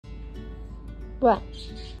What?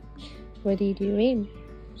 What are you doing?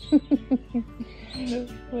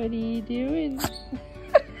 What are you doing?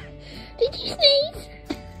 Did you sneeze?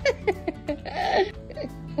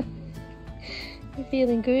 You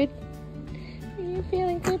feeling good? Are you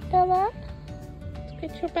feeling good, Bella?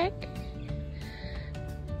 Scratch your back.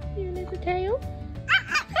 You need a tail?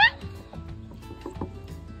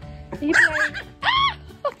 Are you playing?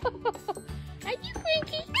 Are you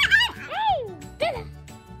cranky? Oh, Bella!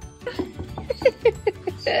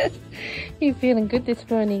 You feeling good this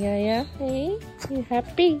morning, are ya? Hey? You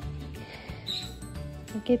happy?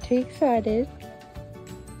 Don't get too excited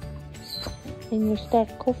and you'll start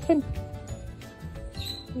coughing.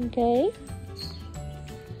 Okay?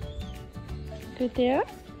 Good there?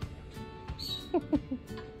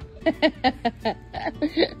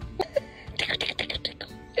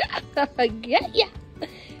 Yeah, yeah.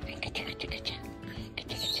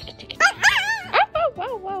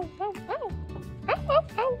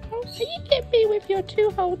 You get me with your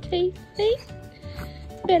two whole teeth, see?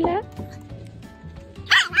 Bella?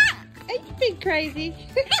 Are you been crazy?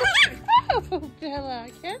 Oh, Bella,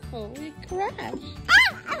 careful, you crash.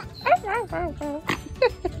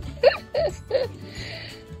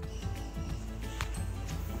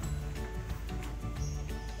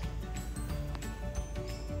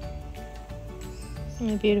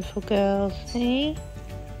 You beautiful girls, see?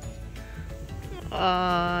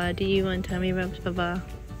 Oh, do you want tummy rubs, Baba?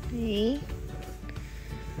 See?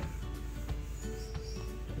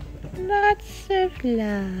 Lots of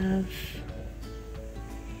love.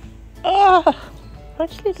 Oh,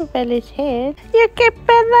 watch little Bella's head. You okay,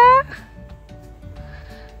 Bella?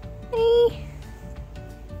 Hey.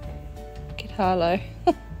 Get Harlow.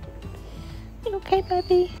 You okay,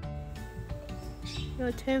 baby?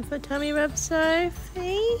 Your turn for tummy rub,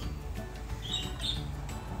 Sophie.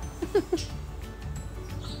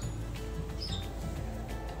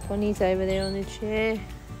 Bonnie's over there on the chair.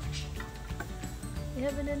 You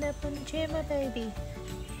having a nap on the chair, my baby?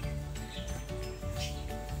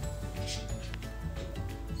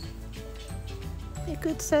 You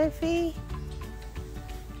good, Sophie?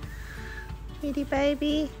 Pretty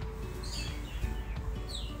baby.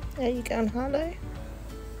 Are you going, Harlow?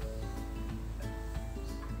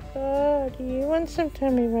 Oh, do you want some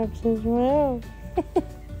tummy rubs as well?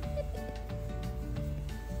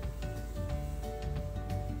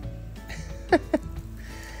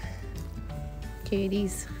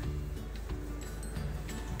 Cuties.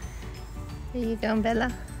 There you go,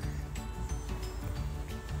 Bella.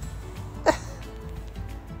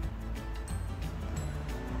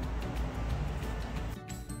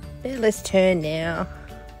 Bella's turn now.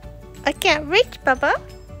 I can't reach, Bubba.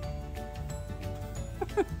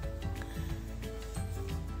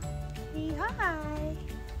 Say hi.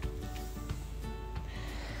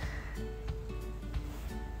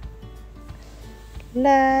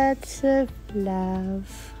 Lots of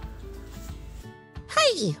love.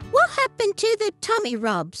 Hey, what happened to the tummy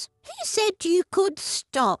rubs? Who said you could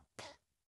stop?